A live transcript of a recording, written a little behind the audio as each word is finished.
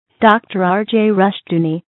Dr. R.J.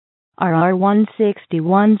 Rushdoony, RR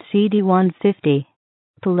 161 CD 150,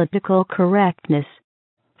 Political Correctness,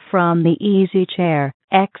 from the Easy Chair,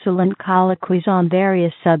 excellent colloquies on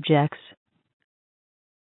various subjects.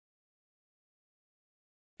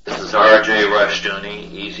 This is R.J.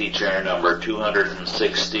 Rushdoony, Easy Chair number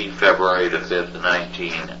 260, February the 5th,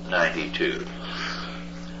 1992.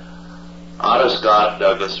 Otto Scott,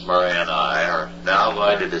 Douglas Murray, and I are now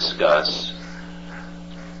going to discuss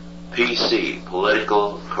PC,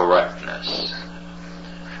 political correctness.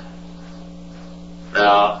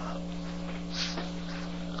 Now,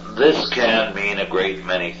 this can mean a great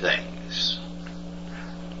many things.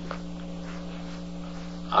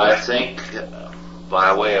 I think,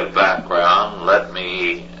 by way of background, let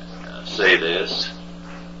me say this.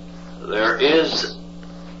 There is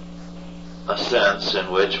a sense in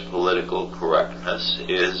which political correctness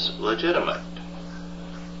is legitimate,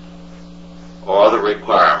 or the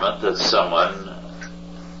requirement that someone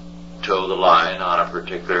toe the line on a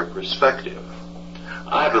particular perspective.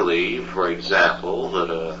 I believe, for example,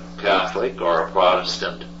 that a Catholic or a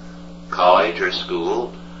Protestant college or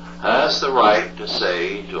school has the right to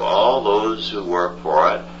say to all those who work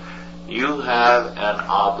for it, you have an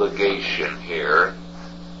obligation here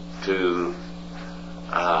to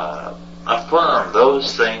affirm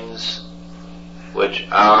those things which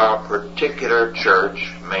our particular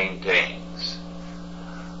church maintains.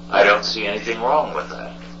 I don't see anything wrong with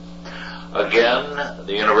that. Again,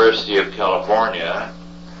 the University of California,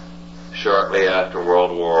 shortly after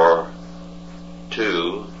World War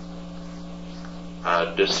II,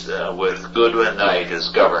 with Goodwin Knight as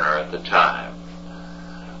governor at the time,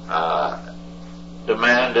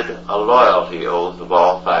 demanded a loyalty oath of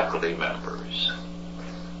all faculty members.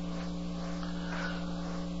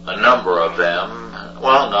 A number of them,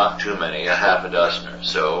 well, not too many, a half a dozen or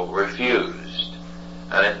so, refused,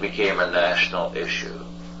 and it became a national issue.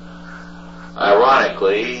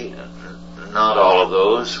 Ironically, not all of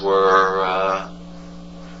those were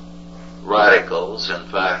radicals. In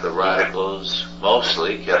fact, the radicals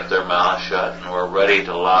mostly kept their mouths shut and were ready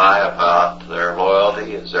to lie about their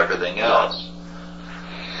loyalty as everything else.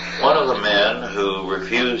 One of the men who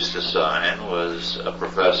refused to sign was a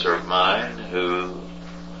professor of mine who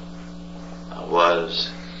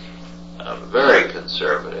was very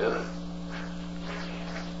conservative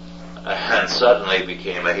and suddenly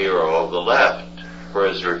became a hero of the left for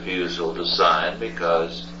his refusal to sign,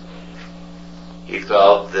 because he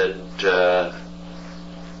felt that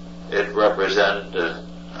it represented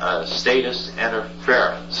a statist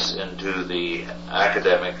interference into the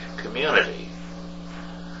academic community.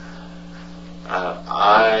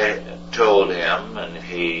 I told him, and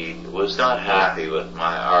he was not happy with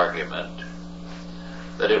my argument,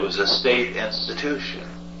 that it was a state institution,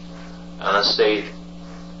 and the state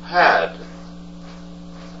had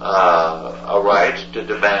a right to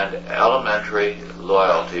demand elementary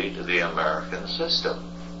loyalty to the American system.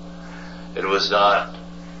 It was not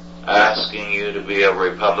asking you to be a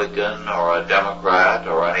Republican or a Democrat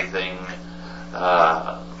or anything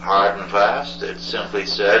hard and fast. It simply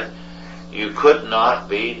said you could not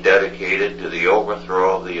be dedicated to the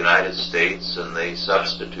overthrow of the United States and the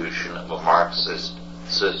substitution of a Marxist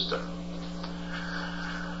system.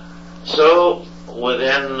 So,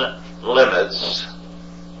 within limits,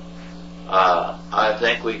 I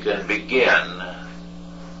think we can begin,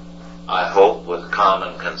 I hope with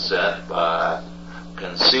common consent, by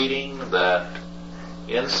conceding that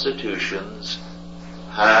institutions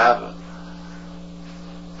have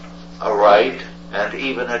a right and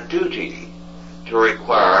even a duty to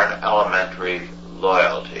require an elementary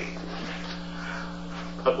loyalty.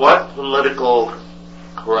 But what political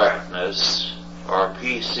correctness, or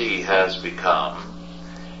PC, has become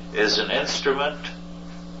is an instrument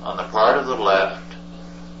on the part of the left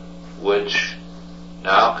which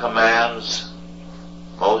now commands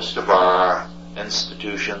most of our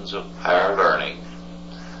institutions of higher learning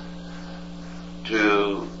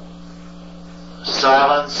to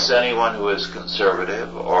silence anyone who is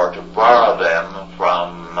conservative or to borrow them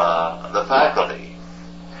from the faculty.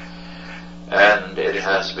 And it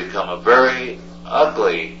has become a very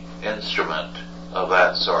ugly instrument of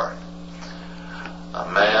that sort.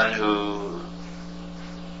 A man who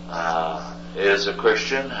is a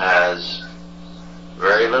Christian has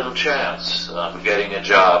very little chance of getting a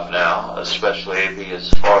job now, especially if he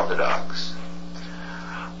is Orthodox.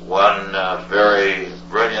 One very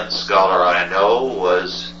brilliant scholar I know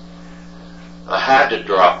had to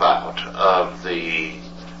drop out of the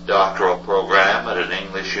doctoral program at an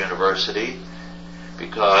English university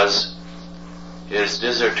because his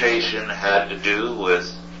dissertation had to do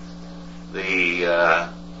with the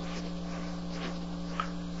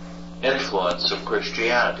influence of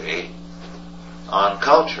Christianity on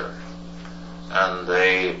culture. And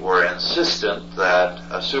they were insistent that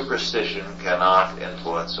a superstition cannot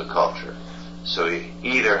influence a culture. So he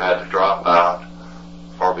either had to drop out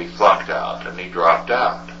or be flunked out, and he dropped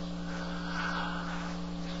out.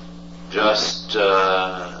 Just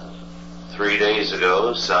 3 days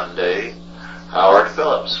ago, Sunday, Howard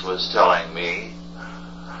Phillips was telling me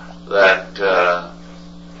that,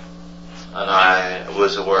 and I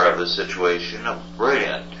was aware of the situation, a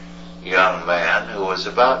brilliant young man who was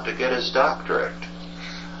about to get his doctorate.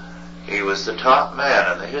 He was the top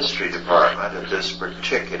man in the history department at this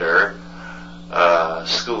particular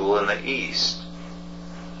school in the East.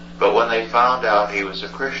 But when they found out he was a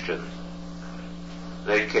Christian,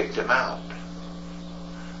 they kicked him out.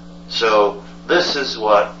 So this is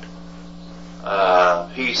what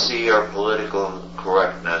PC, or political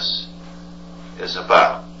correctness, is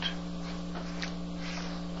about.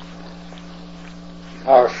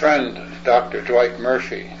 Our friend Dr. Dwight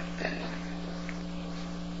Murphy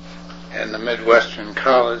in the Midwestern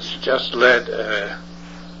College just led a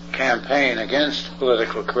campaign against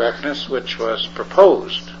political correctness, which was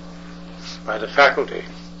proposed by the faculty,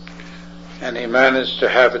 and he managed to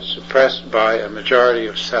have it suppressed by a majority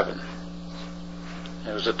of 7.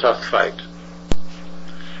 It was a tough fight.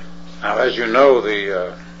 Now, as you know,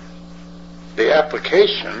 the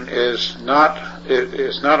application is not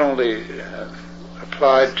only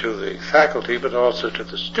applied to the faculty but also to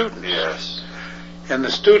the students. Yes. And the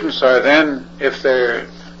students are then, if they're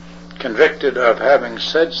convicted of having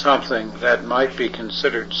said something that might be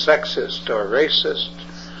considered sexist or racist,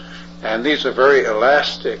 and these are very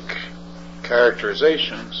elastic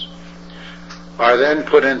characterizations, are then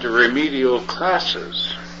put into remedial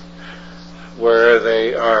classes where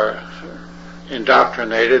they are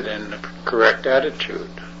indoctrinated in the correct attitude.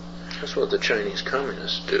 That's what the Chinese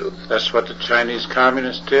communists do. That's what the Chinese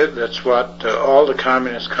communists did. That's what all the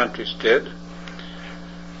communist countries did.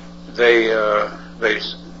 They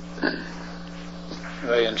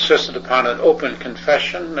insisted upon an open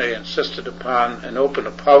confession. They insisted upon an open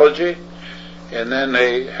apology, and then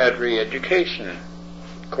they had re-education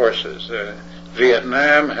courses.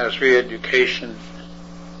 Vietnam has re-education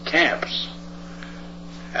camps,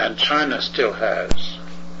 and China still has,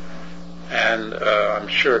 and I'm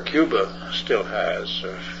sure Cuba still has,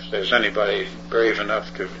 if there's anybody brave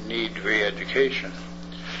enough to need re-education.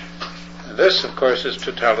 And this, of course, is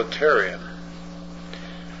totalitarian.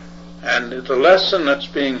 And the lesson that's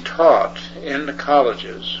being taught in the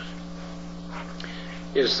colleges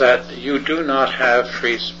is that you do not have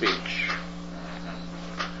free speech.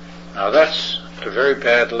 Now, that's a very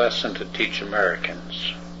bad lesson to teach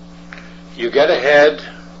Americans. You get ahead,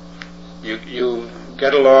 you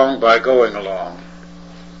get along by going along,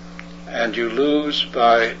 and you lose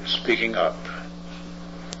by speaking up.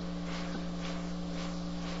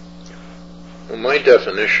 Well, my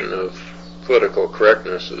definition of political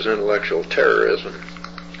correctness is intellectual terrorism.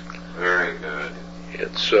 Very good.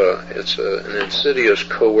 It's an insidious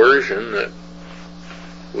coercion that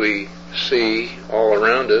we see all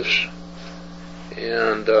around us,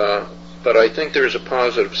 and but I think there's a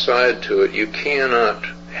positive side to it. You cannot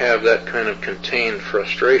have that kind of contained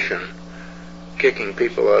frustration, kicking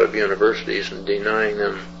people out of universities and denying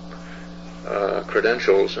them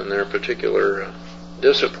credentials in their particular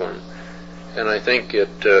discipline. And I think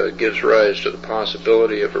it gives rise to the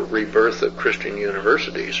possibility of a rebirth of Christian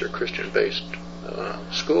universities or Christian-based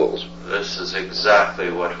schools. This is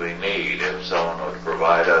exactly what we need. If someone would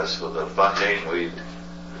provide us with the funding, we'd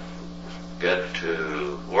get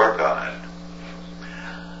to work on it.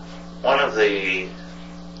 One of the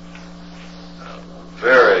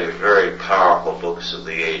very, very powerful books of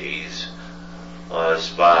the 80s was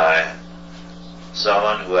by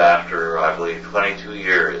someone who, after, I believe, 22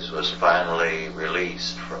 years, was finally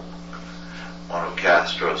released from one of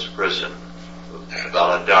Castro's prison.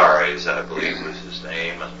 Valladares, I believe, was his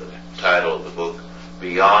name, and the title of the book,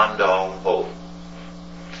 Beyond All Hope.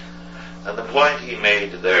 And the point he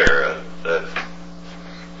made there, that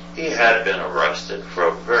he had been arrested for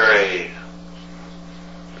a very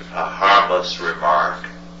harmless remark,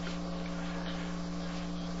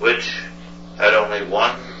 which had only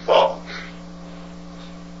one fault.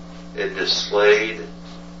 It displayed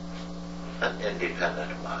an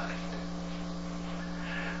independent mind.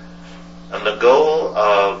 And the goal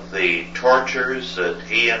of the tortures that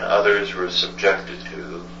he and others were subjected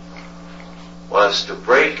to was to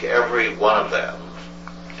break every one of them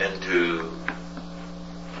into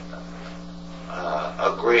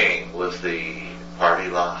agreeing with the party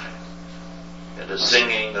line, into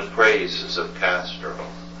singing the praises of Castro,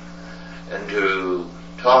 into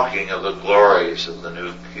talking of the glories of the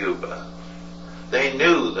new Cuba. They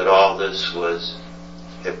knew that all this was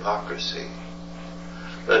hypocrisy,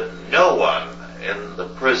 that no one in the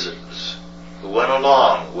prisons who went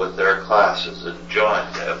along with their classes and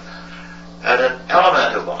joined them had an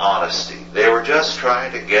element of honesty. They were just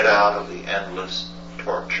trying to get out of the endless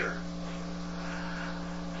torture.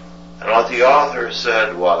 And what the author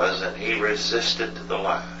said was, and he resisted to the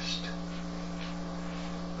last,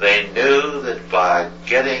 they knew that by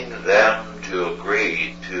getting them to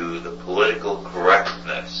agree to the political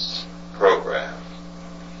correctness program,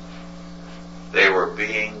 they were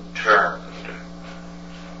being turned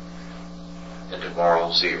into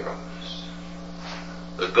moral zeros.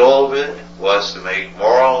 The goal of it was to make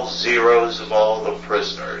moral zeros of all the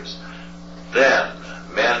prisoners. Then,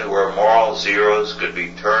 men who were moral zeros could be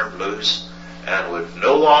turned loose and would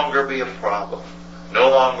no longer be a problem, no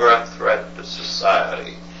longer a threat to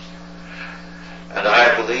society. And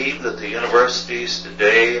I believe that the universities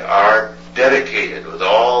today are dedicated with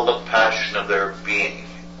all the passion of their being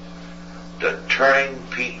to turning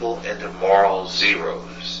people into moral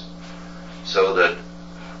zeros, so that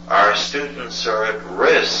our students are at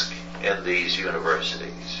risk in these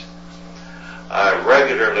universities. I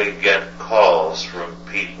regularly get calls from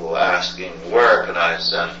people asking, where can I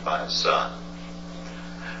send my son?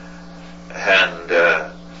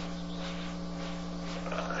 And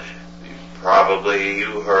probably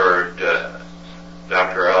you heard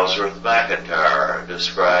Dr. Ellsworth McIntyre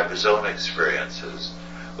describe his own experiences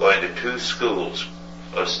going to two schools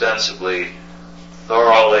ostensibly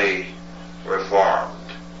thoroughly reformed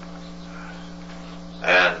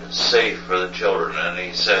and safe for the children. And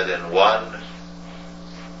he said in one,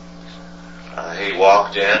 he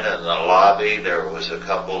walked in the lobby, there was a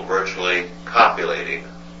couple virtually copulating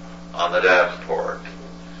on the Davenport.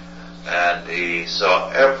 And he saw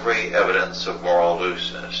every evidence of moral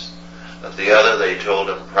looseness. At the other, they told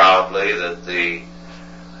him proudly that the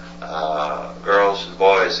girls and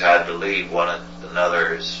boys had to leave one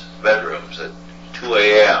another's bedrooms at 2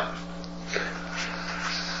 a.m.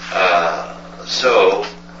 So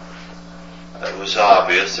it was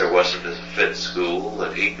obvious there wasn't a fit school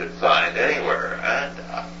that he could find anywhere.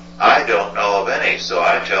 And I don't know of any, so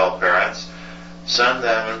I tell parents, send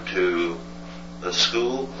them to the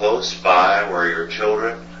school close by where your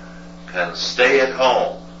children can stay at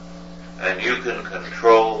home and you can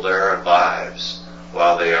control their lives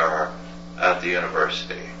while they are at the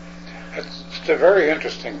university. It's a very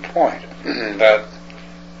interesting point that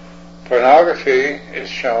pornography is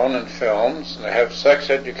shown in films, and they have sex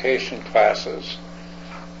education classes,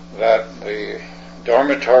 that the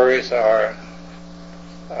dormitories are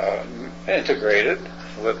integrated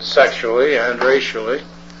with sexually and racially,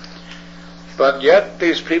 but yet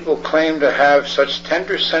these people claim to have such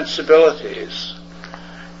tender sensibilities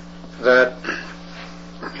that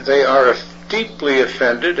they are deeply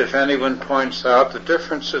offended if anyone points out the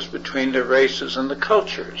differences between the races and the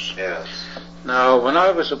cultures. Yes. Now, when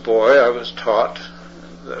I was a boy, I was taught,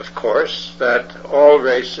 of course, that all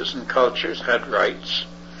races and cultures had rights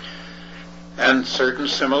and certain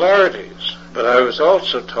similarities. But I was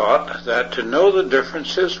also taught that to know the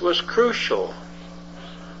differences was crucial.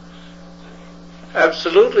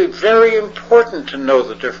 Absolutely very important to know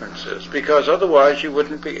the differences, because otherwise you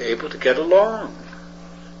wouldn't be able to get along.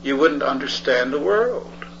 You wouldn't understand the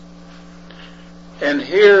world. And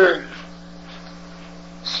here,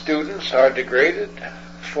 students are degraded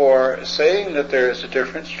for saying that there is a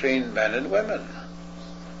difference between men and women.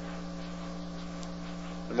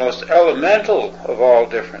 The most elemental of all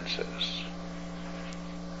differences,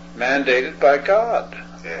 mandated by God.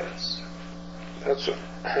 Yes.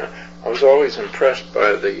 I was always impressed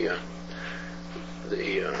by the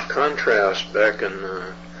contrast back in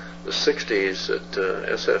the 60s at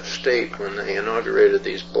SF State when they inaugurated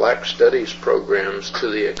these black studies programs to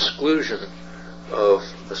the exclusion of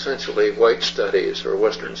essentially white studies or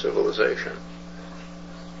Western civilization,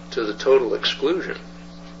 to the total exclusion.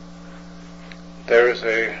 There is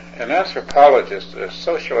an anthropologist, a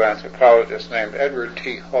social anthropologist named Edward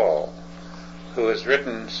T. Hall, who has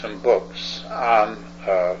written some books on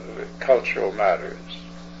cultural matters.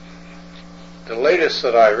 The latest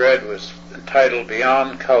that I read was entitled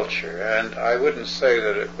Beyond Culture, and I wouldn't say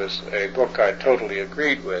that it was a book I totally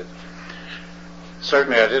agreed with.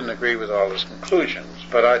 Certainly I didn't agree with all his conclusions,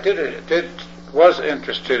 but I was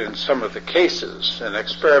interested in some of the cases and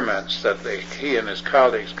experiments that he and his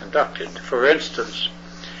colleagues conducted. For instance,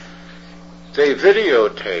 they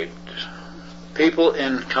videotaped people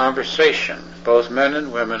in conversation, both men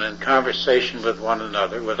and women in conversation with one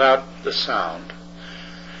another without the sound,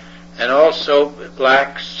 and also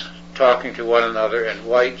blacks talking to one another and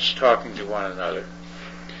whites talking to one another.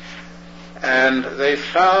 And they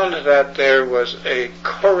found that there was a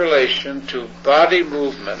correlation to body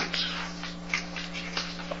movement.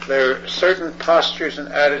 There are certain postures and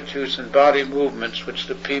attitudes and body movements which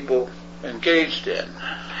the people engaged in.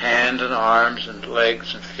 Hand and arms and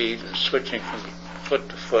legs and feet and switching from foot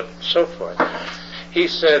to foot and so forth. He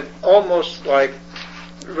said almost like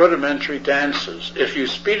rudimentary dances. If you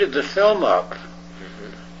speeded the film up,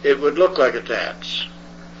 it would look like a dance.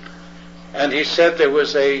 And he said there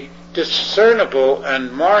was a discernible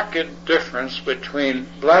and marked difference between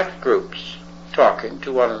black groups talking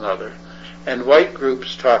to one another and white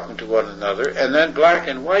groups talking to one another, and then black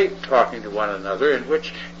and white talking to one another, in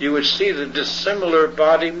which you would see the dissimilar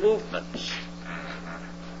body movements.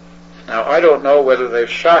 Now, I don't know whether they've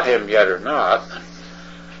shot him yet or not,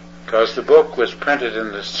 because the book was printed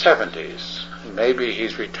in the 70s. Maybe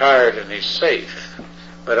he's retired and he's safe.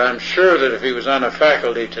 But I'm sure that if he was on a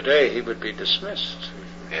faculty today, he would be dismissed.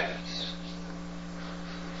 Yes.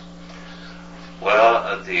 Well,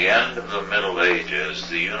 at the end of the Middle Ages,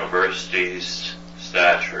 the university's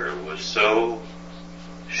stature was so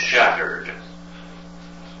shattered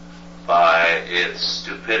by its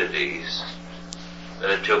stupidities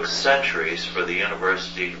that it took centuries for the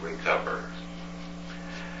university to recover.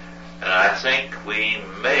 And I think we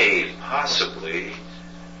may possibly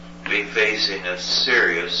be facing a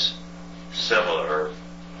serious similar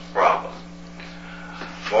problem.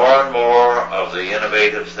 More and more of the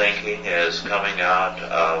innovative thinking is coming out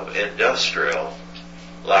of industrial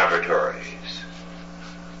laboratories,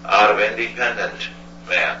 out of independent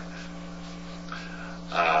men.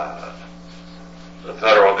 The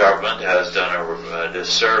federal government has done a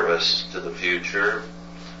disservice to the future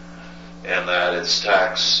in that its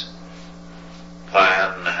tax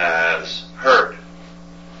plan has hurt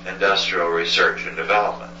industrial research and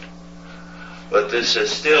development. But this is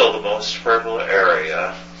still the most fertile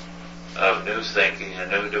area of new thinking and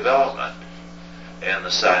new development in the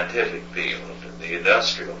scientific field, in the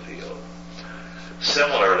industrial field.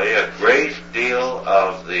 Similarly, a great deal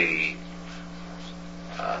of the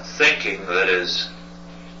thinking that is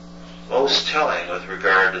most telling with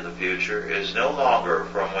regard to the future is no longer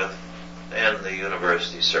from within the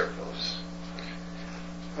university circles.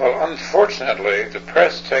 Well, unfortunately, the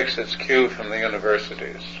press takes its cue from the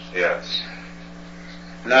universities. Yes.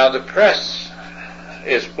 Now, the press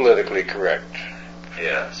is politically correct.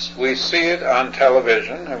 Yes. We see it on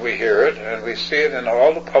television, and we hear it, and we see it in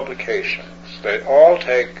all the publications. They all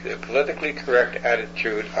take a politically correct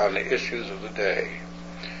attitude on the issues of the day.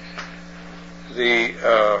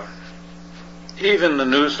 Even the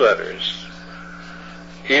newsletters,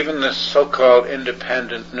 even the so-called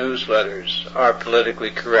independent newsletters are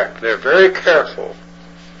politically correct. They're very careful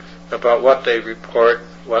about what they report,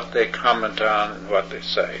 what they comment on, and what they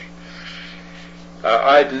say.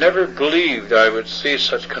 I'd never believed I would see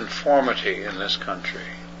such conformity in this country.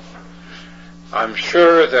 I'm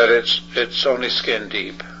sure that it's only skin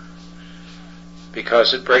deep,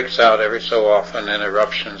 because it breaks out every so often in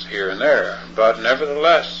eruptions here and there. But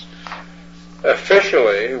nevertheless,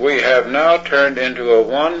 officially, we have now turned into a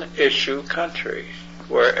one-issue country,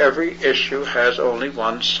 where every issue has only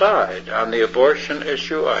one side. On the abortion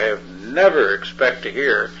issue, I have never expect to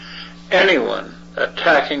hear anyone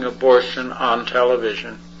attacking abortion on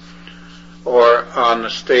television or on the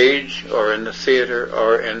stage or in the theater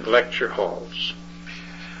or in lecture halls.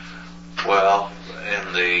 Well,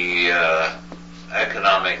 in the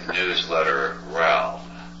economic newsletter realm,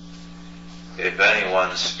 if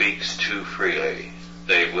anyone speaks too freely,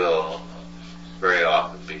 they will very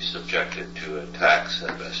often be subjected to a tax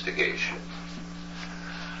investigation.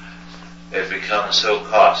 It becomes so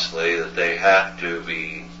costly that they have to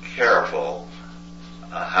be careful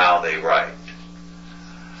how they write.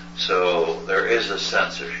 So there is a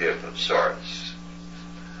censorship of sorts.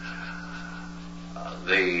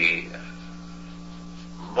 The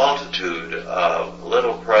multitude of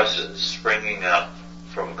little presses springing up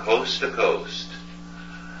from coast to coast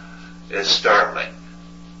is startling.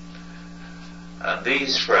 And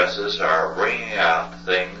these presses are bringing out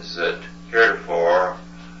things that heretofore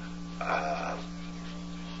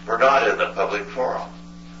were not in the public forum,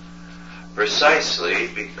 precisely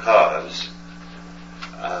because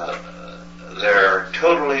they're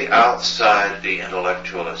totally outside the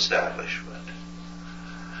intellectual establishment.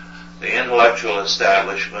 The intellectual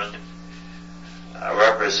establishment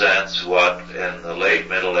represents what in the late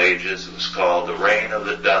Middle Ages was called the reign of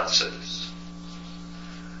the dunces.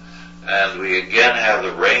 And we again have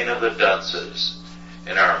the reign of the dunces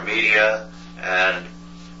in our media and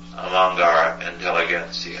among our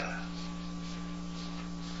intelligentsia.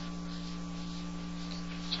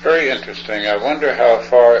 very interesting. I wonder how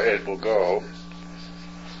far it will go.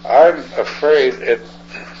 I'm afraid it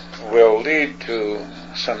will lead to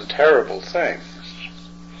some terrible things,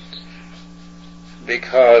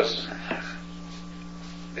 because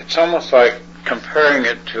it's almost like comparing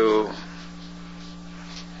it to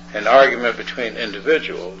an argument between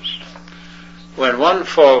individuals. When one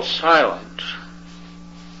falls silent,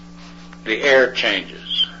 the air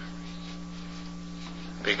changes,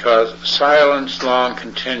 because silence long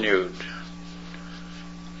continued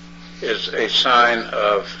is a sign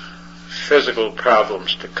of physical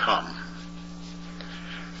problems to come.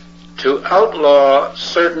 To outlaw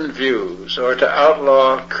certain views or to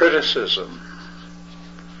outlaw criticism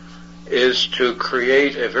is to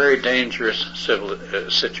create a very dangerous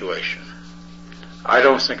situation. I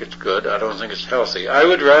don't think it's good. I don't think it's healthy. I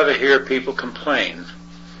would rather hear people complain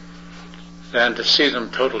than to see them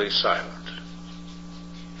totally silent.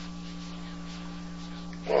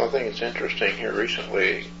 Well, I think it's interesting here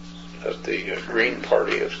recently that the Green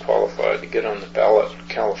Party has qualified to get on the ballot in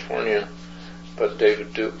California, but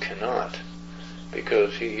David Duke cannot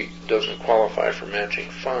because he doesn't qualify for matching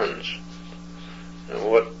funds. And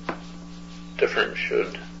what difference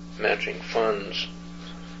should matching funds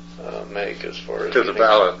make as far as to the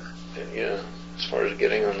ballot? Yeah, as far as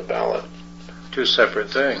getting on the ballot. Two separate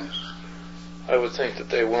things. I would think that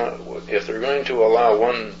they want, if they're going to allow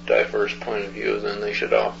one diverse point of view, then they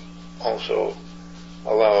should also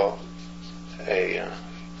allow a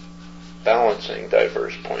balancing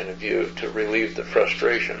diverse point of view to relieve the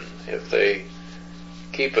frustration. If they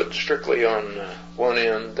keep it strictly on one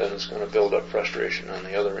end, then it's going to build up frustration on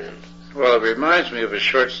the other end. Well, it reminds me of a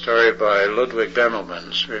short story by Ludwig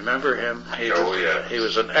Bemelmans. Remember him? He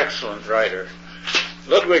was an excellent writer.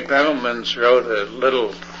 Ludwig Bemelmans wrote a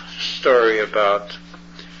little story about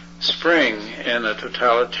spring in a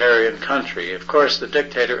totalitarian country. Of course, the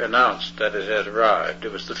dictator announced that it had arrived.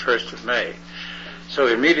 It was the 1st of May. So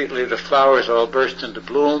immediately the flowers all burst into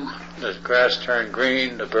bloom, the grass turned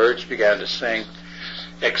green, the birds began to sing,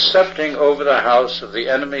 excepting over the house of the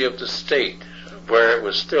enemy of the state, where it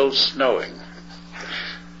was still snowing.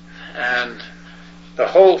 And the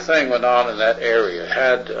whole thing went on in that area.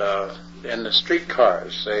 Had in the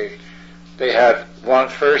streetcars, they had one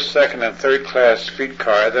first, second, and third class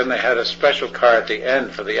streetcar. Then they had a special car at the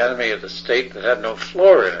end for the enemy of the state that had no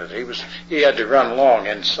floor in it. He had to run long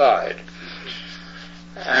inside.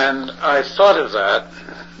 And I thought of that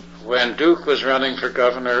when Duke was running for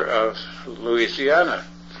governor of Louisiana.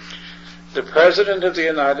 The President of the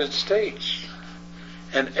United States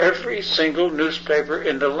and every single newspaper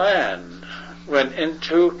in the land went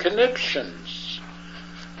into conniptions.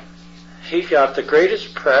 He got the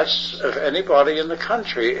greatest press of anybody in the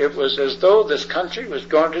country. It was as though this country was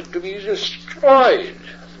going to be destroyed.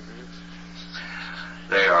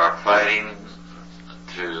 They are fighting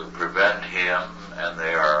to prevent him, and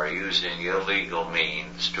they are using illegal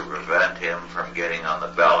means to prevent him from getting on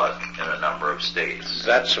the ballot in a number of states.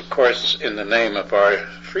 That's, of course, in the name of our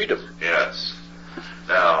freedom. Yes.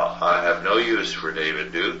 Now, I have no use for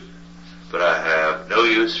David Duke, but I have no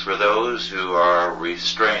use for those who are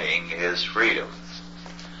restraining his freedom.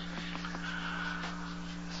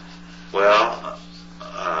 Well,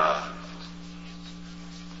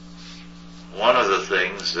 one of the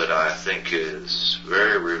things that I think is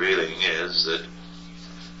very revealing is that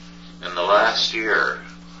in the last year,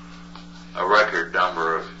 a record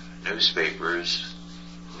number of newspapers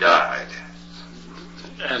died.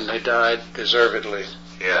 And they died deservedly.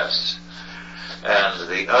 Yes. And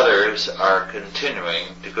the others are continuing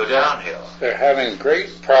to go downhill. They're having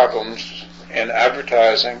great problems in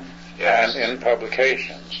advertising Yes. and in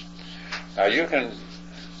publications. Now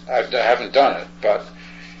I haven't done it, but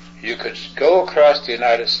you could go across the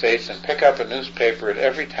United States and pick up a newspaper at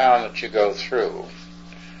every town that you go through,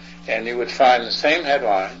 and you would find the same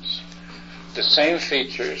headlines, the same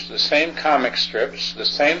features, the same comic strips, the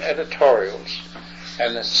same editorials,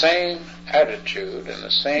 and the same attitude and the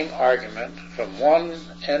same argument from one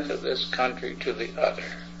end of this country to the other.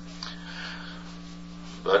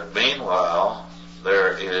 But meanwhile,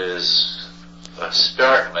 there is a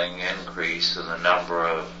startling increase in the number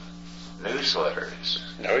of newsletters.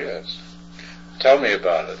 Oh, yes. Tell me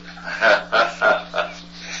about it.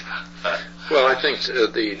 Well, I think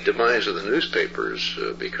the demise of the newspapers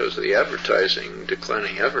because of the advertising,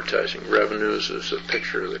 declining advertising revenues is a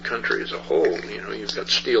picture of the country as a whole. You know, you've got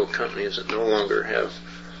steel companies that no longer have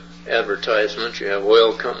advertisements. You have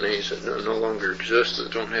oil companies that no longer exist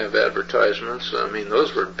that don't have advertisements. I mean,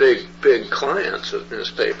 those were big clients of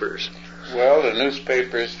newspapers. Well, the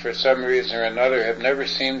newspapers, for some reason or another, have never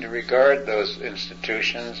seemed to regard those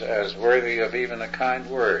institutions as worthy of even a kind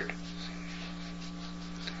word.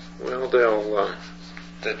 Well, they'll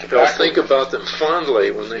think about them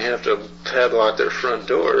fondly when they have to padlock their front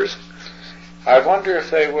doors. I wonder if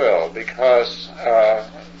they will, because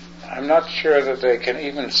I'm not sure that they can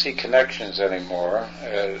even see connections anymore.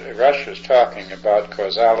 Rush was talking about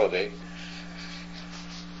causality.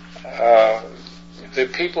 The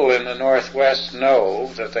people in the Northwest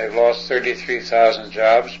know that they've lost 33,000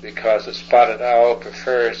 jobs because the spotted owl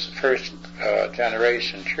prefers first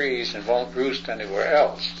generation trees and won't roost anywhere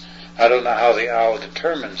else. I don't know how the owl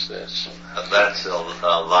determines this. That's a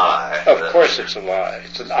lie. Of course it's a lie.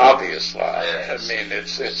 It's an obvious lie. Yes. I mean,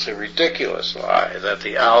 it's a ridiculous lie that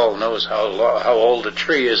the owl knows how old a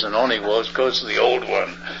tree is and only goes to the old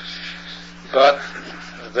one. But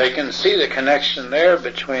they can see the connection there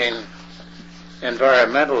between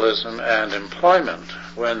environmentalism and employment.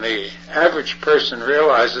 When the average person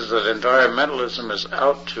realizes that environmentalism is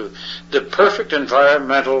out to the perfect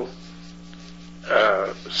environmental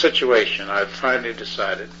situation, I've finally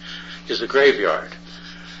decided, is a graveyard.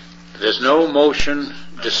 There's no motion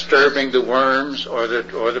disturbing the worms or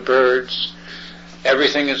the birds.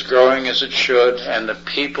 Everything is growing as it should, and the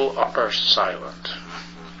people are silent.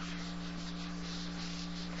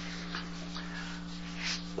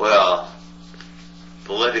 Well,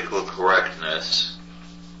 political correctness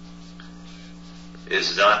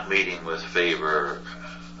is not meeting with favor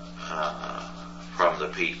from the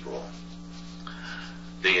people.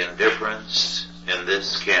 The indifference in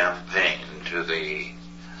this campaign to the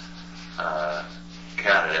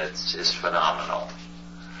candidates is phenomenal.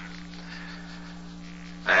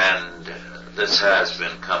 And this has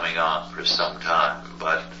been coming on for some time,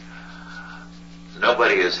 but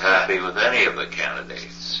nobody is happy with any of the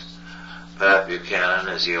candidates. Pat Buchanan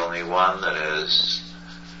is the only one that has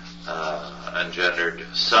engendered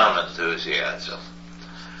some enthusiasm.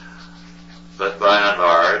 But by and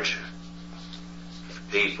large,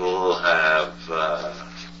 people have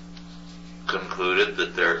concluded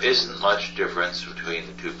that there isn't much difference between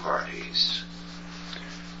the two parties.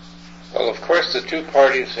 Well, of course, the two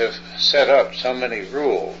parties have set up so many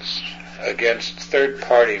rules against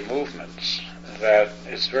third-party movements that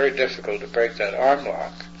it's very difficult to break that arm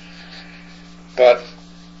lock. But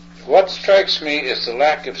what strikes me is the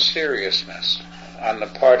lack of seriousness on the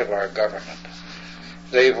part of our government.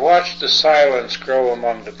 They've watched the silence grow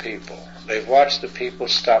among the people. They've watched the people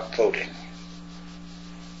stop voting.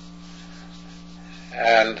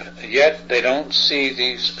 And yet they don't see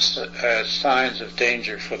these signs of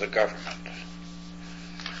danger for the government.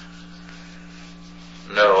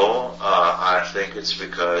 No, I think it's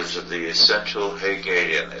because of the essential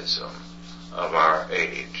Hegelianism of our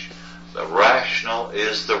age. The rational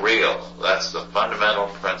is the real. That's the fundamental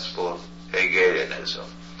principle of Hegelianism.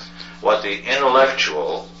 What the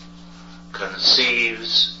intellectual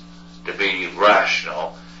conceives to be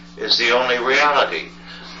rational is the only reality.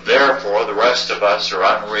 Therefore, the rest of us are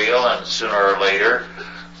unreal, and sooner or later,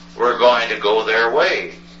 we're going to go their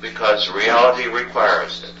way, because reality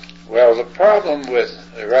requires it. Well, the problem with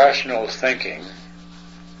rational thinking,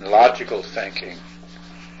 logical thinking,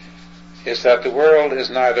 is that the world is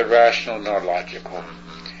neither rational nor logical.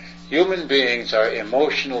 Human beings are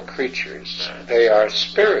emotional creatures. They are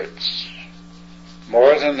spirits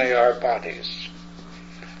more than they are bodies.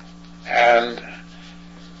 And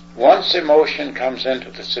once emotion comes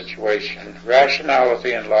into the situation,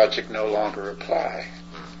 rationality and logic no longer apply.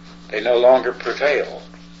 They no longer prevail.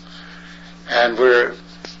 And we're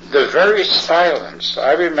the very silence.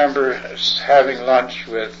 I remember having lunch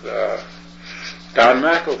with Don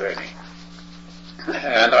McIlvany,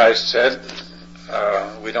 and I said,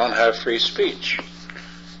 we don't have free speech.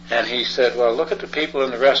 And he said, well, look at the people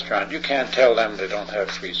in the restaurant. You can't tell them they don't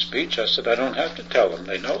have free speech. I said, I don't have to tell them.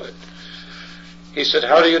 They know it. He said,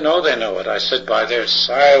 how do you know they know it? I said, by their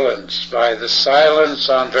silence, by the silence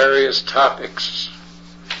on various topics.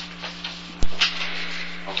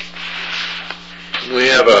 We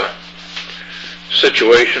have a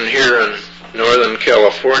situation here in Northern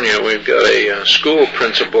California. We've got a school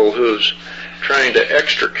principal who's trying to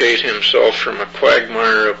extricate himself from a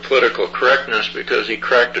quagmire of political correctness because he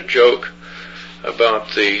cracked a joke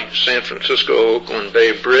about the San Francisco-Oakland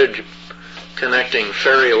Bay Bridge connecting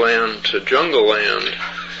Fairyland to Jungle Land.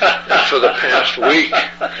 And for the past week,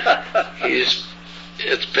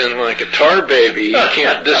 it's been like a tar baby. He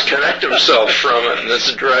can't disconnect himself from it, and this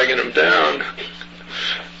is dragging him down.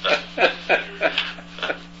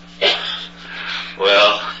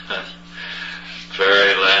 Well,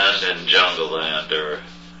 Fairyland and Jungle Land are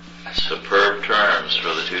superb terms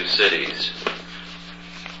for the two cities.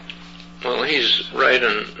 Well, he's right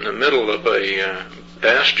in the middle of a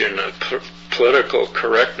bastion of political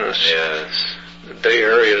correctness. Yes. The Bay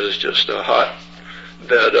Area is just a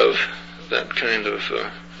hotbed of that kind of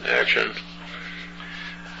action.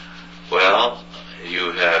 Well,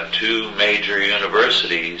 you have two major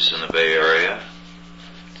universities in the Bay Area.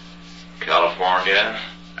 California,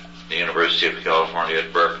 the University of California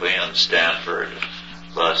at Berkeley and Stanford.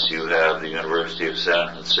 Plus you have the University of San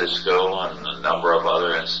Francisco and a number of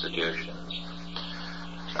other institutions.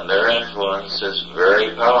 And their influence is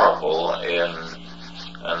very powerful in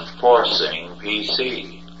enforcing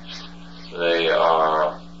PC. They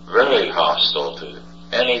are very hostile to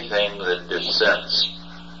anything that dissents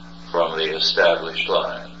from the established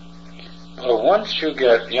line. Well, once you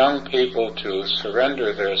get young people to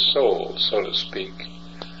surrender their souls, so to speak,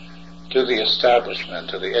 to the establishment,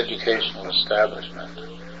 to the educational establishment,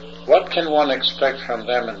 what can one expect from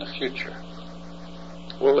them in the future?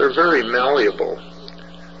 Well, they're very malleable.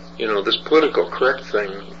 You know, this political correct thing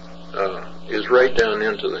is right down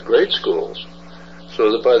into the grade schools,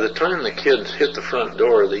 so that by the time the kids hit the front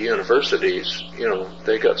door of the universities, you know,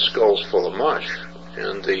 they got skulls full of mush,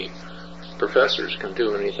 and the professors can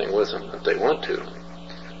do anything with them that they want to.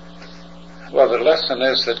 Well, the lesson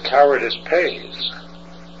is that cowardice pays,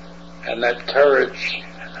 and that courage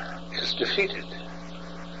is defeated.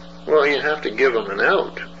 Well, you have to give them an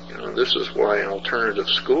out. You know, this is why alternative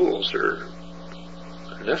schools are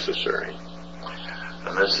necessary.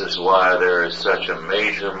 And this is why there is such a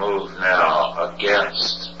major move now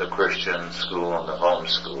against the Christian school and the home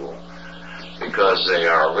school, because they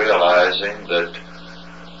are realizing that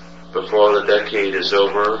before the decade is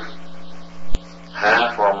over,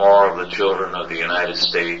 half or more of the children of the United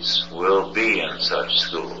States will be in such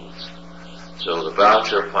schools. So the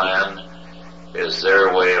voucher plan is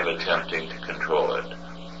their way of attempting to control it.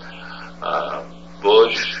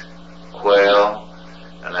 Bush, Quayle,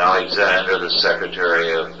 and Alexander, the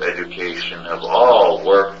Secretary of Education, have all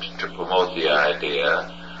worked to promote the idea,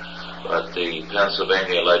 but the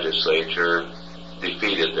Pennsylvania legislature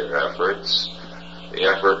defeated their efforts. The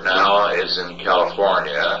effort now is in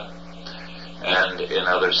California and in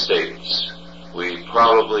other states. We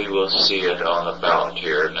probably will see it on the ballot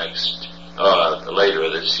here later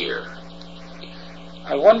this year.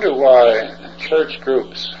 I wonder why church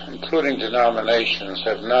groups, including denominations,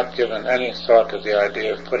 have not given any thought to the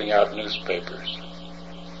idea of putting out newspapers.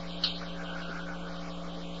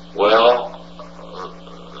 Well,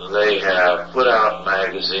 they have put out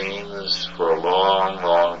magazines for a long,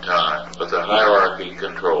 long time, but the hierarchy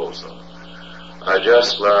controls them. I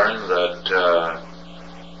just learned that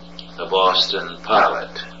the Boston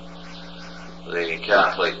Pilot, the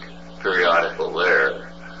Catholic periodical there,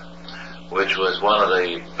 which was one of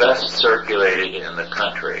the best circulated in the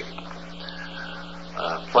country,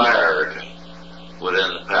 fired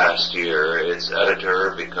within the past year its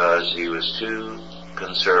editor because he was too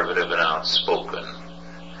conservative and outspoken.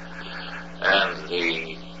 And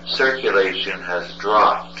the circulation has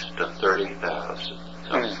dropped to 30,000,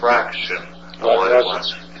 a fraction of what it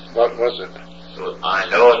was. What was it? I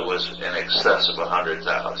know it was in excess of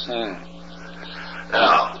 100,000.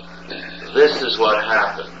 Now, this is what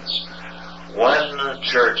happens. When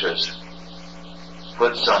churches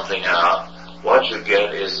put something out, what you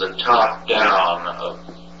get is the top-down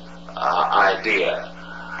idea.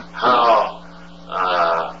 How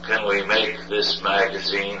can we make this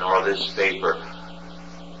magazine or this paper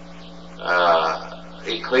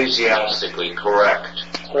ecclesiastically correct?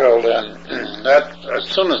 Well, then, that as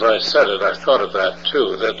soon as I said it, I thought of that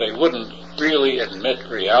too, that they wouldn't really admit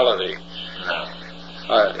reality. No.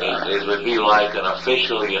 It would be like an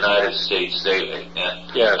official United States daily.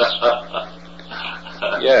 Yes.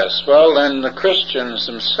 Yes. Well, then the Christians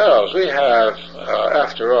themselves, we have,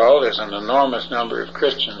 after all, there's an enormous number of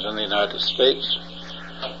Christians in the United States,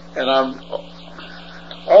 and I'm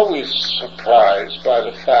always surprised by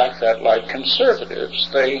the fact that, like conservatives,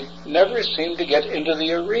 they never seem to get into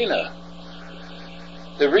the arena,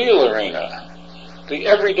 the real arena, the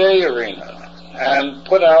everyday arena, and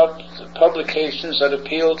put out publications that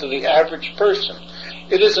appeal to the average person.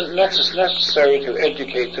 It isn't necessary to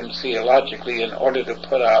educate them theologically in order to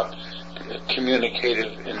put out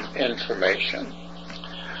communicative information.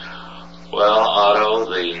 Well, Otto,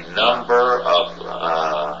 the number of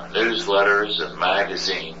newsletters and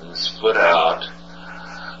magazines put out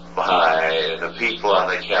by the people on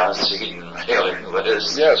the Chalcedon mailing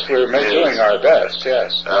list. Yes, we're doing our best,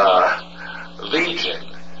 yes. Legion.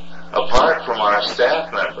 Apart from our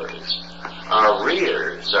staff members, our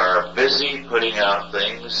readers are busy putting out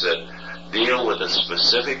things that deal with a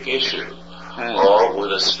specific issue or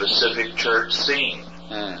with a specific church scene,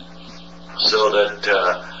 so that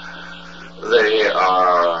they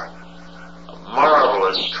are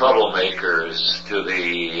marvelous troublemakers to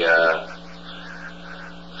the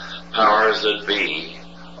powers that be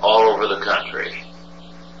all over the country.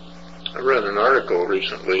 I read an article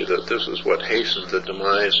recently that this is what hastened the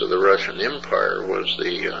demise of the Russian Empire, was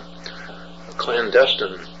the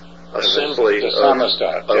clandestine assembly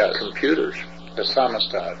of computers. The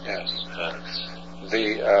Samizdat, yes.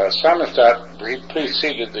 The Samizdat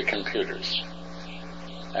preceded the computers,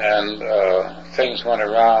 and things went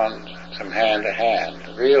around from hand to hand,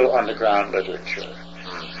 real underground literature.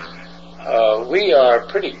 We are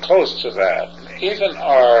pretty close to that. Even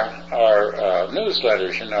our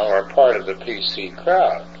newsletters, are part of the PC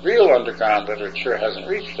crowd. Real underground literature hasn't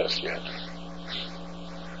reached us yet.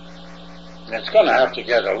 And it's going to have to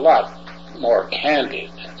get a lot more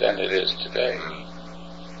candid than it is today.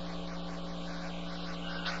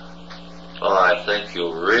 Well, I think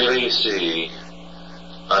you'll really see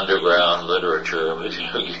underground literature when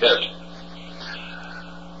you get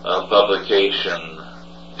a publication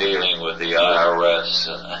dealing with the IRS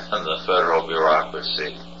and the federal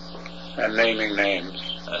bureaucracy. And naming names.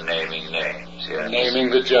 And naming names, yes. Naming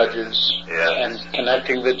the judges. Yes. And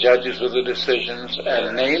connecting the judges with the decisions.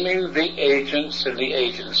 And naming the agents and the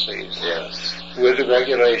agencies. Yes. With the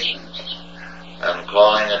regulations. And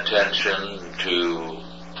calling attention to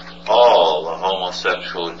all the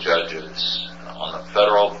homosexual judges on the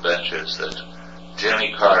federal benches that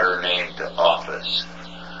Jimmy Carter named to office.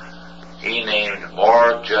 He named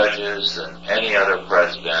more judges than any other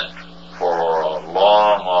president for a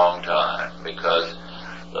long, long time, because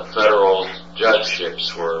the federal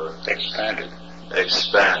judgeships were expanded,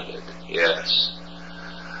 yes.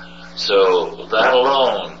 So that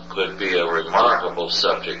alone could be a remarkable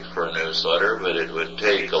subject for a newsletter, but it would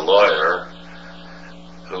take a lawyer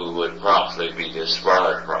who would promptly be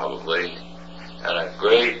disbarred probably, and a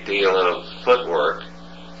great deal of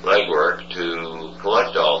legwork to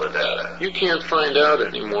collect all the data. You can't find out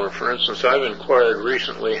anymore. For instance, I've inquired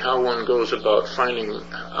recently how one goes about finding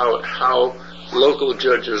out how local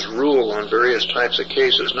judges rule on various types of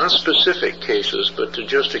cases, not specific cases, but to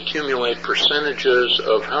just accumulate percentages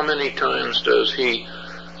of how many times does he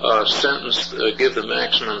give the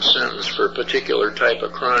maximum sentence for a particular type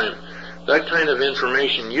of crime. That kind of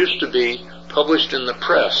information used to be published in the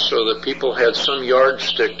press so that people had some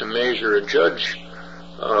yardstick to measure a judge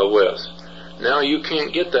with. Now you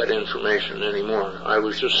can't get that information anymore. I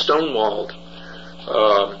was just stonewalled.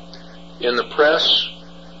 In the press,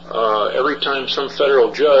 every time some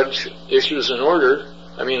federal judge issues an order,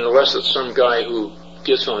 unless it's some guy who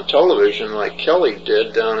gets on television like Kelly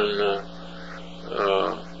did down in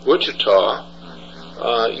Wichita,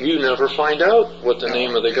 you never find out what the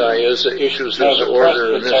name of the guy is that issues this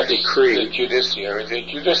order and this decree. The judiciary. The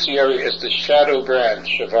judiciary is the shadow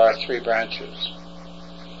branch of our three branches.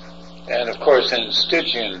 And of course, in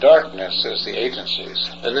Stygian darkness is the agencies.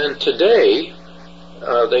 And then today,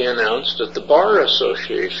 they announced that the Bar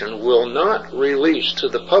Association will not release to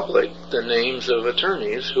the public the names of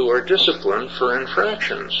attorneys who are disciplined for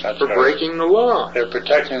infractions, for breaking the law. They're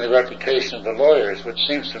protecting the reputation of the lawyers, which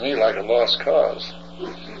seems to me like a lost cause.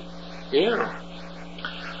 Yeah.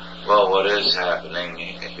 Well, what is happening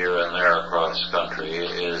here and there across the country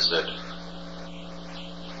is that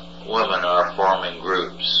women are forming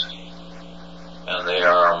groups, and they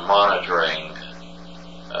are monitoring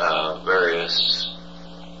various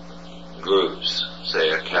groups, say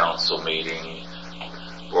a council meeting,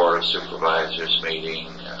 board of supervisors meeting,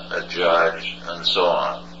 a judge, and so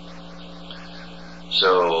on.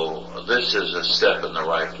 So this is a step in the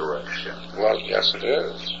right direction. Well, yes, it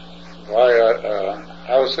is. Why?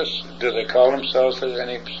 How is this? Do they call themselves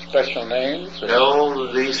any special names?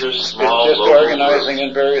 No, these are small. It's just organizing groups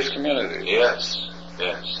in various communities. Yes.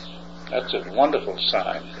 That's a wonderful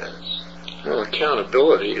sign. Yes. Well,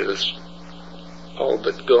 accountability is all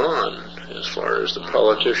but gone as far as the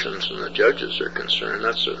politicians and the judges are concerned.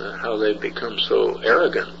 That's how they've become so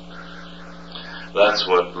arrogant. That's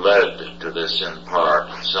what led to this in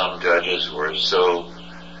part. Some judges were so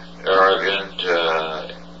arrogant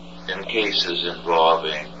in cases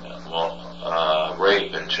involving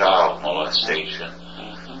rape and child molestation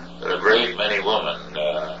that a great many women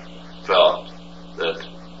felt that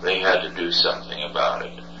they had to do something about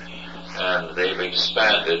it. And they've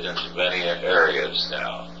expanded into many areas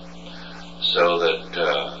now, so that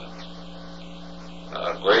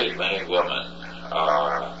a great many women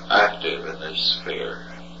are active in this sphere.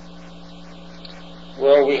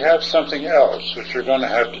 Well, we have something else which we're going to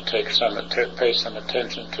have to pay some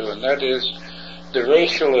attention to, and that is the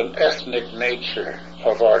racial and ethnic nature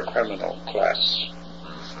of our criminal class.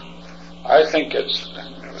 I think it's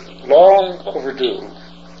long overdue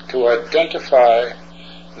to identify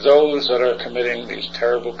those that are committing these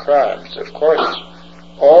terrible crimes. Of course,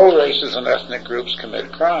 all races and ethnic groups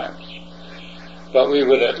commit crimes, but we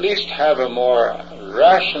would at least have a more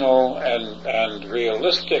rational and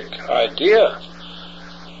realistic idea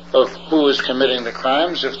of who is committing the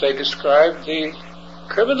crimes if they describe the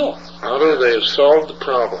criminal. Although they have solved the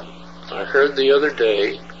problem. I heard the other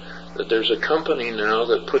day that there's a company now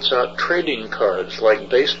that puts out trading cards, like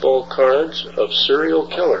baseball cards, of serial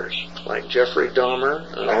killers, like Jeffrey Dahmer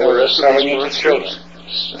and all the rest of these monsters.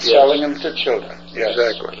 Selling them to children. Yes.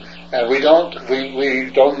 Exactly. And we don't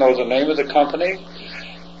know the name of the company,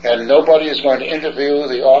 and nobody is going to interview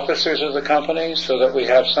the officers of the company so that we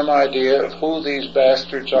have some idea of who these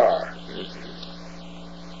bastards are.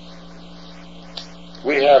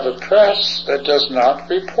 We have a press that does not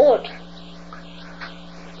report.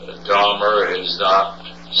 Dahmer is not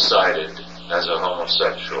cited as a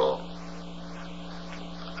homosexual.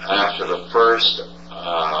 After the first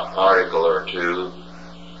article or two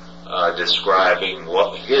describing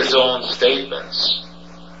what his own statements,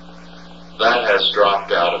 that has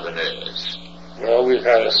dropped out of the news. Well, we've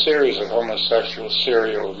had a series of homosexual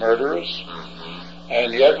serial murderers,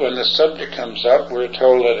 and yet when the subject comes up, we're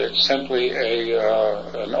told that it's simply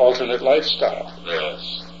an alternate lifestyle.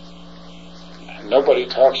 Yes. Nobody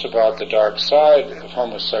talks about the dark side of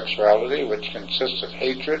homosexuality, which consists of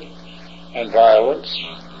hatred and violence,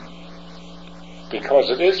 because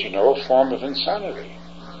it is, a form of insanity.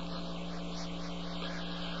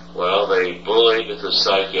 Well, they bullied the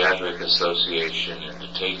Psychiatric Association into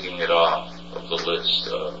taking it off of the list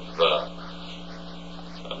of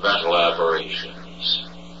mental aberrations.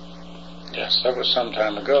 Yes, that was some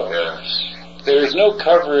time ago. Yes. There is no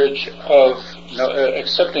coverage of,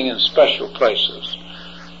 excepting in special places,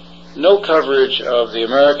 no coverage of the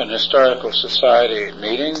American Historical Society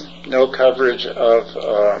meeting, no coverage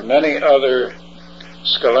of many other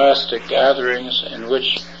scholastic gatherings in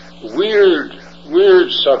which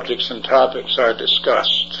weird subjects and topics are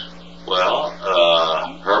discussed. Well,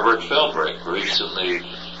 Herbert Philbrick recently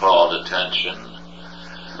called attention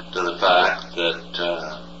to the fact that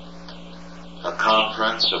a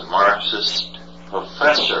conference of Marxist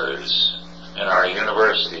professors in our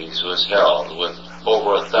universities was held with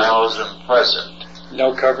over 1,000 present.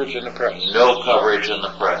 No coverage in the press. No coverage in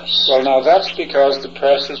the press. Well, now that's because the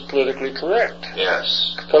press is politically correct.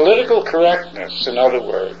 Yes. Political correctness, in other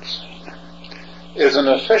words, is an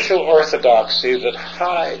official orthodoxy that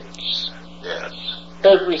hides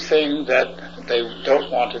everything that they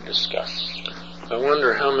don't want to discuss. I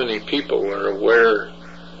wonder how many people are aware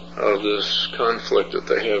of this conflict that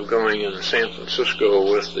they have going in San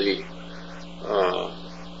Francisco with the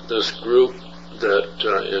this group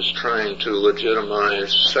that is trying to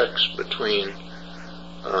legitimize sex between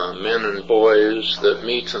men and boys that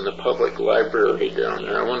meets in the public library down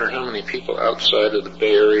there. I wonder how many people outside of the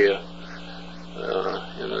Bay Area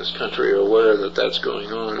in this country are aware that that's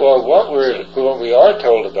going on. Well, what we are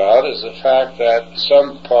told about is the fact that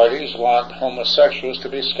some parties want homosexuals to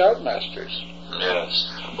be scoutmasters.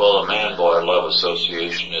 Yes. Well, the Man-Boy Love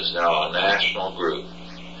Association is now a national group.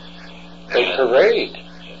 They parade.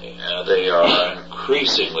 They are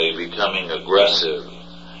increasingly becoming aggressive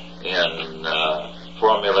in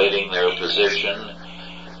formulating their position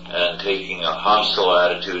and taking a hostile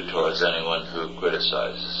attitude towards anyone who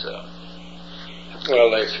criticizes them.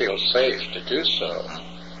 Well, they feel safe to do so.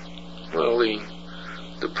 Well,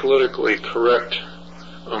 the politically correct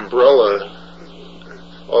umbrella,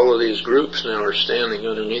 all of these groups now are standing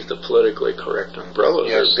underneath the politically correct umbrella.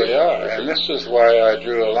 Yes, they are. And this is why I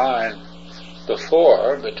drew a line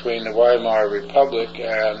before between the Weimar Republic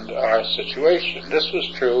and our situation. This was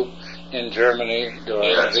true in Germany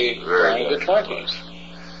during the 20s.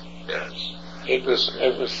 Yes. It was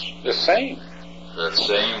the same. The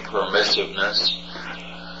same permissiveness,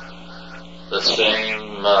 the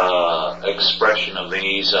same expression of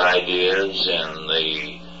these ideas in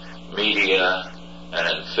the media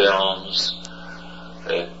and in films.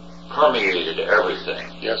 It permeated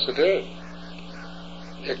everything. Yes, it did.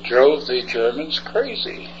 It drove the Germans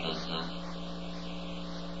crazy.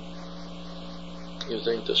 You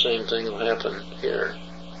think the same thing will happen here?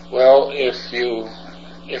 Well, if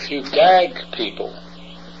you gag people,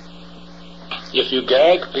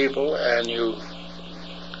 and you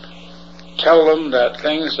tell them that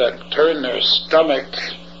things that turn their stomach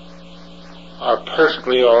are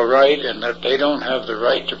perfectly all right and that they don't have the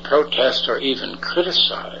right to protest or even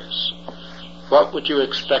criticize, what would you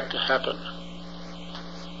expect to happen?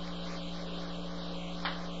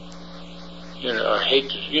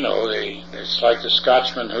 it's like the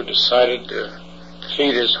Scotsman who decided to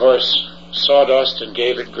feed his horse sawdust and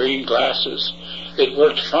gave it green glasses. It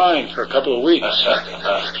worked fine for a couple of weeks.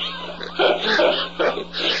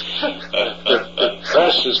 The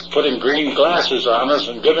press is putting green glasses on us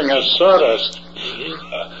and giving us sawdust.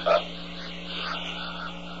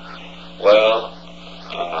 Well,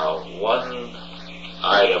 one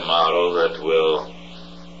item, Otto, that will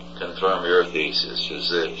confirm your thesis is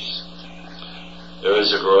this. There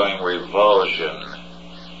is a growing revulsion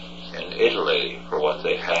in Italy for what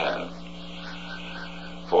they have,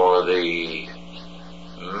 for the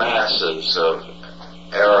masses of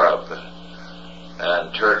Arab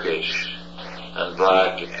and Turkish and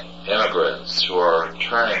black immigrants who are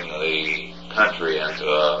turning the country into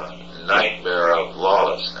a nightmare of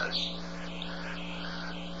lawlessness.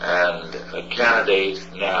 And a candidate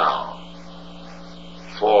now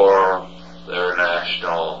for their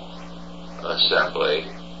National Assembly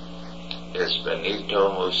is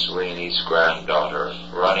Benito Mussolini's granddaughter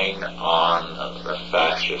running on the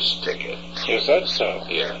fascist ticket. Is that so?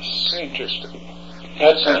 Yes. Interesting.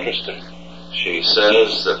 That's interesting. She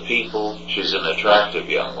says the people, she's an attractive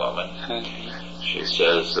young woman, she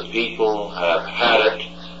says the people have had it,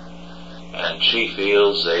 and she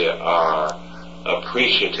feels they are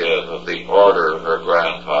appreciative of the order her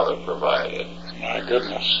grandfather provided. My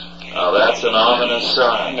goodness. Now that's an ominous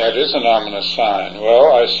sign. That is an ominous sign.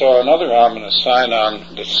 Well, I saw another ominous sign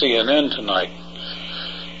on the CNN tonight.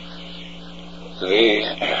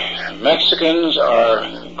 The Mexicans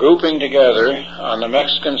are grouping together on the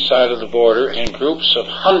Mexican side of the border in groups of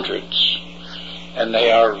hundreds, and they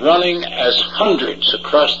are running as hundreds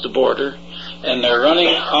across the border, and they're running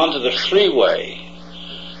onto the freeway.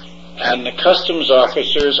 And the customs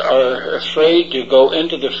officers are afraid to go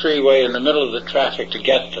into the freeway in the middle of the traffic to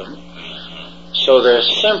get them. So they're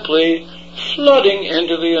simply flooding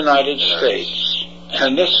into the United States.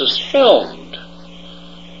 And this is filmed.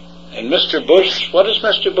 And Mr. Bush, what is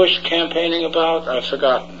Mr. Bush campaigning about? I've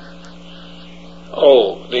forgotten.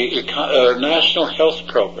 Oh, the National Health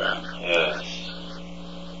Program. Yes.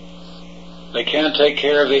 They can't take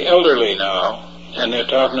care of the elderly now. And they're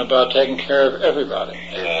talking about taking care of everybody.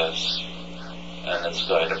 Yes. And it's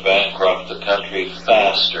going to bankrupt the country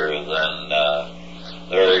faster than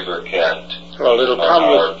Larry Burkett. Well, it'll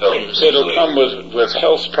come with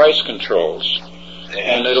health price controls. Yes.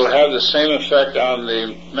 And it'll have the same effect on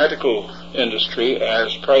the medical industry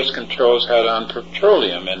as price controls had on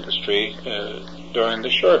petroleum industry during the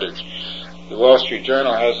shortage. The Wall Street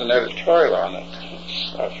Journal has an editorial on it.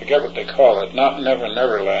 I forget what they call it, not Never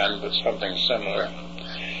Never Land, but something similar.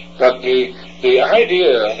 But the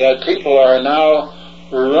idea that people are now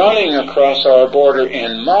running across our border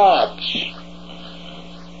in mobs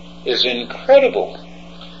is incredible.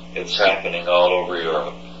 It's happening all over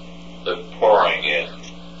Europe. They're pouring in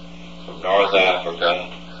from North Africa,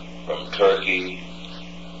 from Turkey,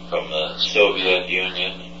 from the Soviet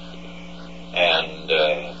Union, and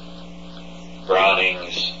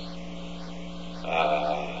Browning's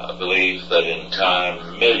belief that in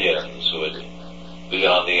time millions would be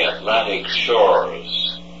on the Atlantic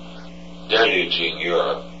shores deluging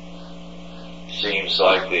Europe seems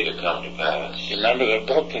likely to come to pass. You remember the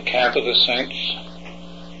book, The Camp of the Saints?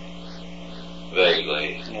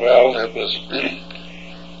 Vaguely. Well, it was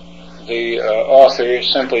the author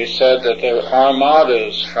simply said that there were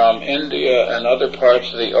armadas from India and other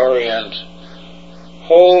parts of the Orient,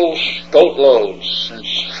 whole boatloads and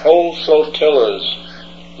whole flotillas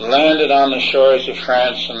landed on the shores of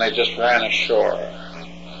France, and they just ran ashore.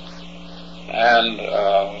 And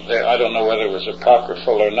I don't know whether it was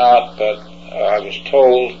apocryphal or not, but I was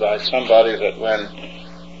told by somebody that when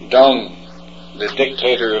Deng, the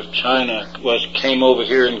dictator of China, came over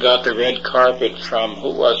here and got the red carpet from,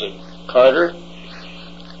 who was it, Carter?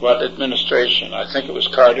 What administration? I think it was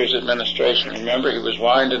Carter's administration. Remember, he was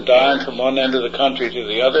wined and dined from one end of the country to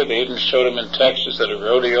the other. They even showed him in Texas at a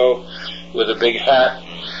rodeo with a big hat.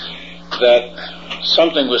 That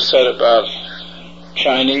something was said about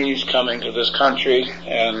Chinese coming to this country,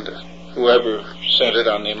 and whoever said it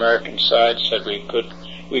on the American side said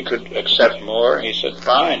we could accept more. He said,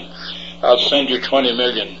 fine, I'll send you 20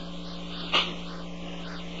 million.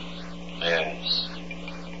 Yes.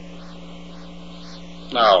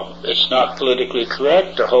 Now, it's not politically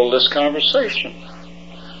correct to hold this conversation.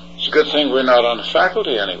 It's a good thing we're not on the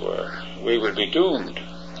faculty anywhere. We would be doomed.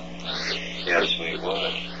 Yes, we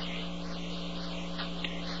would.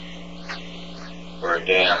 We're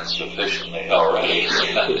damned sufficiently already.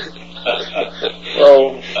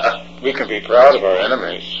 Well, we can be proud of our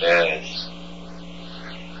enemies. Yes.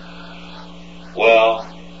 Well,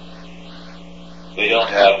 We don't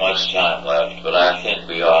have much time left, but I think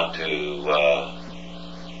we ought to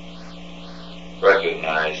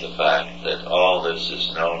recognize the fact that all this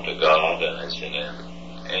is known to God and is in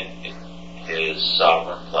His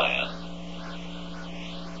sovereign plan.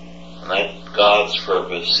 And that God's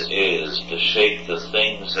purpose is to shape the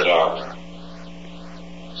things that are,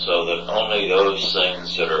 so that only those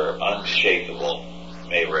things that are unshakable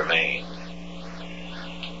may remain.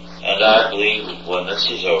 And I believe when this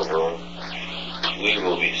is over, we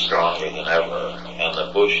will be stronger than ever, and the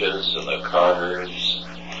Bushes and the Carters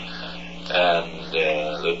and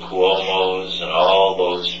the Cuomos and all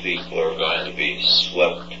those people are going to be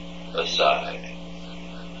swept aside.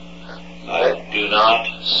 I do not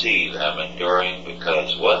see them enduring,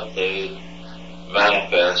 because what they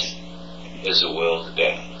manifest is a will to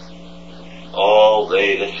death. All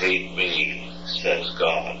they that hate me, says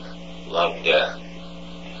God, love death.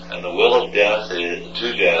 And the will of death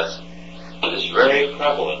to death is very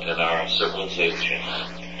prevalent in our civilization.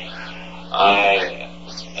 I,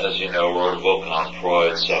 as you know, wrote a book on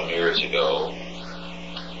Freud some years ago,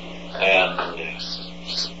 and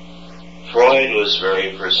Freud was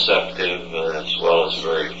very perceptive as well as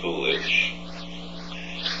very foolish.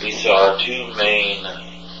 He saw two main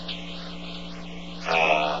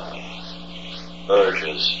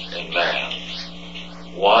urges in man.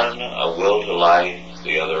 One, a will to life,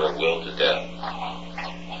 the other, a will to death.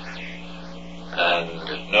 And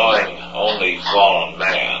knowing only fallen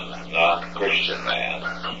man, not Christian man,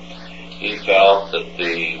 he felt that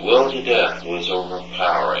the will to death was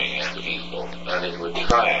overpowering and evil, and it would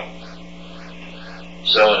triumph.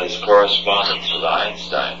 So in his correspondence with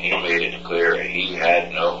Einstein, he made it clear he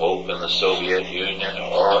had no hope in the Soviet Union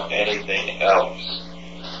or anything else,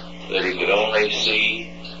 that he could only see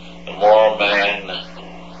the more man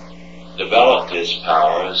developed his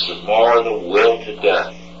powers, the more the will to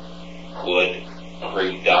death would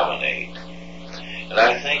predominate. And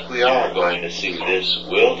I think we are going to see this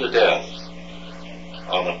will to death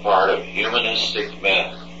on the part of humanistic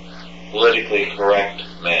men, politically correct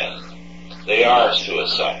men. They are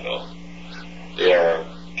suicidal. They are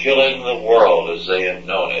killing the world as they have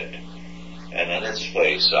known it. And in its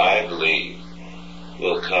place, I believe,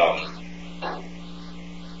 will come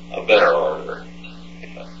a better order.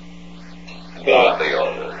 A godly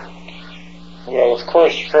order. Well, of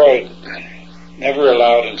course, Freud never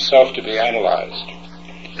allowed himself to be analyzed.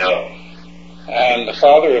 No. And the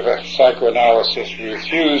father of psychoanalysis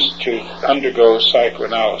refused to undergo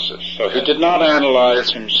psychoanalysis. So he did not analyze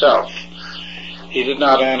himself. He did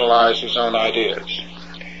not analyze his own ideas.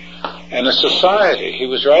 And a society, he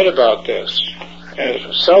was right about this,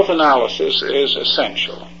 self-analysis is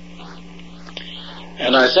essential.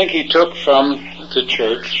 And I think he took from the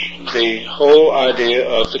church the whole idea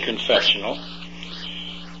of the confessional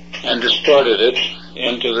and distorted it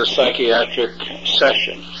into the psychiatric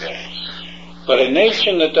session. But a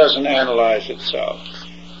nation that doesn't analyze itself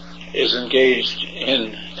is engaged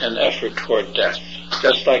in an effort toward death.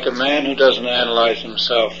 Just like a man who doesn't analyze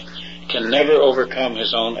himself can never overcome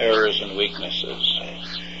his own errors and weaknesses.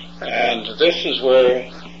 And this is where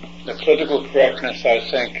the political correctness, I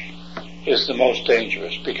think, is the most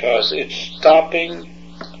dangerous, because it's stopping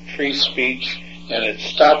free speech and it's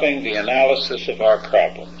stopping the analysis of our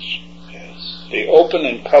problems. Yes. The open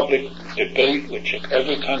and public debate which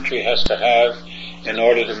every country has to have in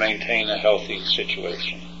order to maintain a healthy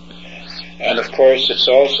situation. And of course, it's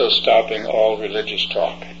also stopping all religious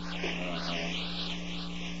talk.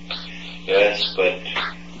 Yes, but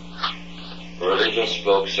religious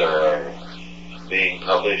books are being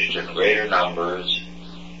published in greater numbers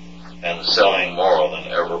and selling more than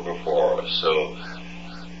ever before. So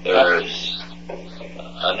there's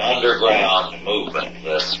an underground movement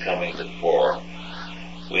that's coming to the fore.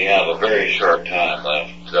 We have a very short time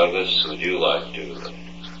left. Douglas, would you like to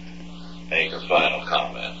make a final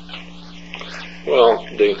comment? Well,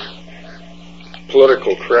 the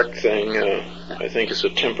political correct thing, I think, is a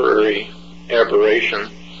temporary aberration,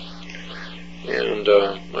 and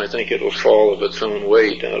I think it'll fall of its own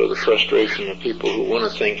weight out of the frustration of people who want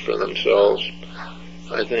to think for themselves.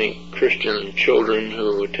 I think Christian children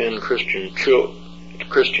who attend Christian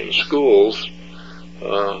schools,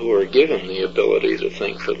 who are given the ability to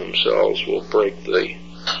think for themselves, will break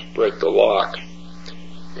the lock,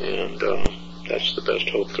 and that's the best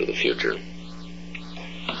hope for the future.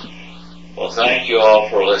 Well, thank you all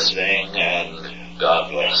for listening, and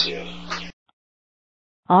God bless you.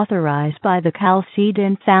 Authorized by the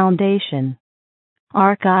Chalcedon Foundation.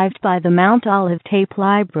 Archived by the Mount Olive Tape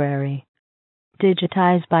Library.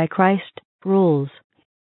 Digitized by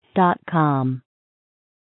ChristRules.com.